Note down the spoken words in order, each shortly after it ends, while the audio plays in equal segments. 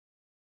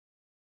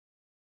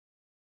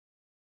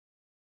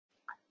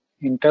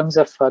In terms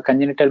of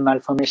congenital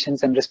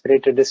malformations and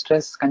respiratory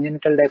distress,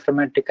 congenital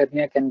diaphragmatic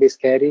hernia can be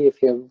scary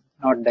if you have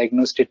not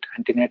diagnosed it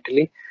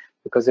antenatally,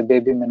 because the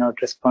baby may not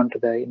respond to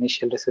the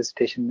initial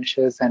resuscitation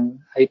measures, and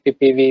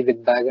IPPV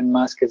with bag and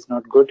mask is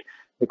not good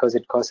because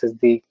it causes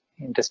the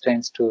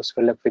intestines to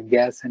swell up with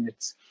gas, and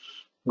it's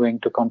going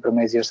to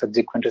compromise your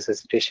subsequent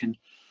resuscitation.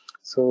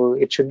 So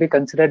it should be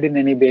considered in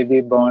any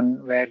baby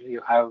born where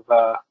you have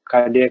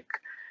cardiac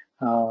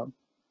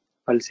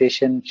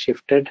pulsation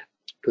shifted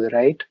to the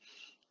right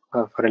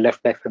for a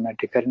left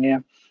diaphragmatic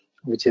hernia,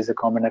 which is a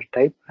commoner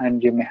type,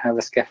 and you may have a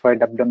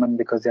scaphoid abdomen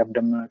because the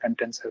abdominal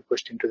contents are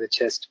pushed into the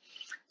chest.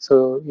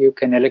 So you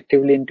can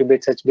electively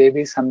intubate such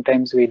babies.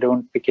 Sometimes we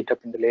don't pick it up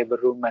in the labor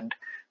room and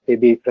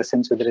baby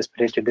presents with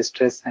respiratory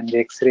distress and the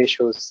X-ray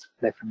shows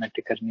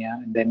diaphragmatic hernia,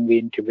 and then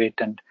we intubate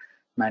and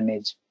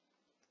manage.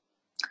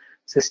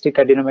 Cystic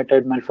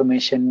adenomatoid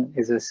malformation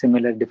is a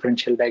similar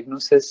differential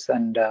diagnosis,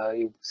 and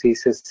you see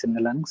cysts in the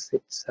lungs.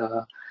 It's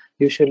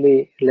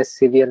usually less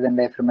severe than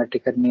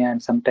diaphragmatic hernia,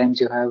 and sometimes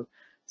you have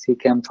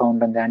CCAM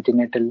found on the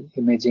antenatal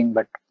imaging,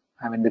 but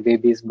when the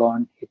baby is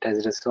born, it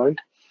has resolved.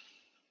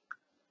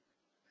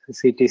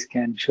 The CT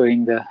scan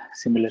showing the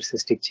similar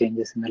cystic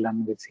changes in the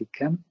lung with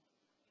CCAM.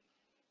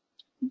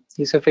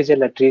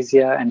 Esophageal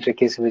atresia and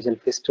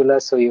tracheo-esophageal fistula.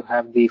 So you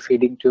have the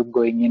feeding tube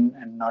going in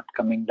and not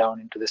coming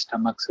down into the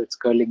stomach, so it's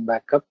curling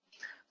back up.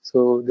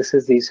 So this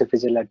is the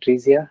esophageal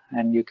atresia,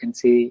 and you can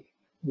see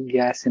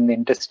gas in the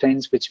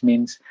intestines, which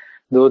means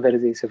though there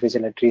is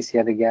esophageal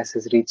atresia, the gas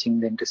is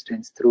reaching the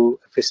intestines through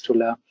a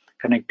fistula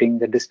connecting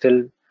the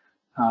distal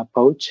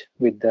pouch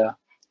with the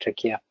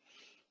trachea.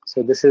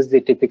 So this is the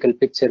typical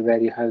picture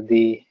where you have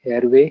the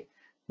airway,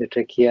 the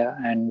trachea,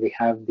 and we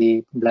have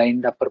the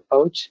blind upper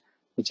pouch,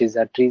 which is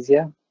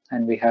atresia,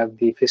 and we have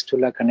the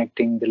fistula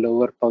connecting the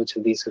lower pouch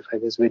of the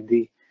esophagus with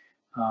the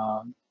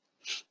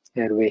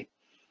airway.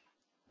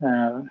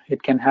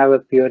 It can have a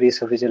pure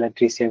esophageal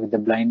atresia with the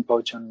blind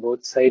pouch on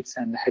both sides,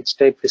 and the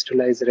H-type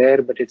fistula is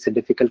rare, but it's a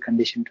difficult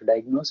condition to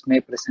diagnose,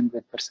 may present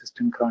with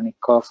persistent chronic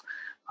cough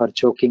or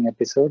choking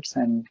episodes,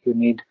 and you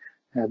need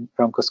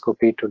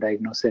bronchoscopy to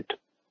diagnose it.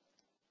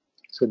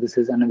 So this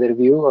is another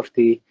view of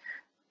the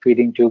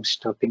feeding tube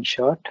stopping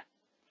short,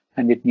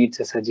 and it needs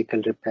a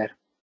surgical repair.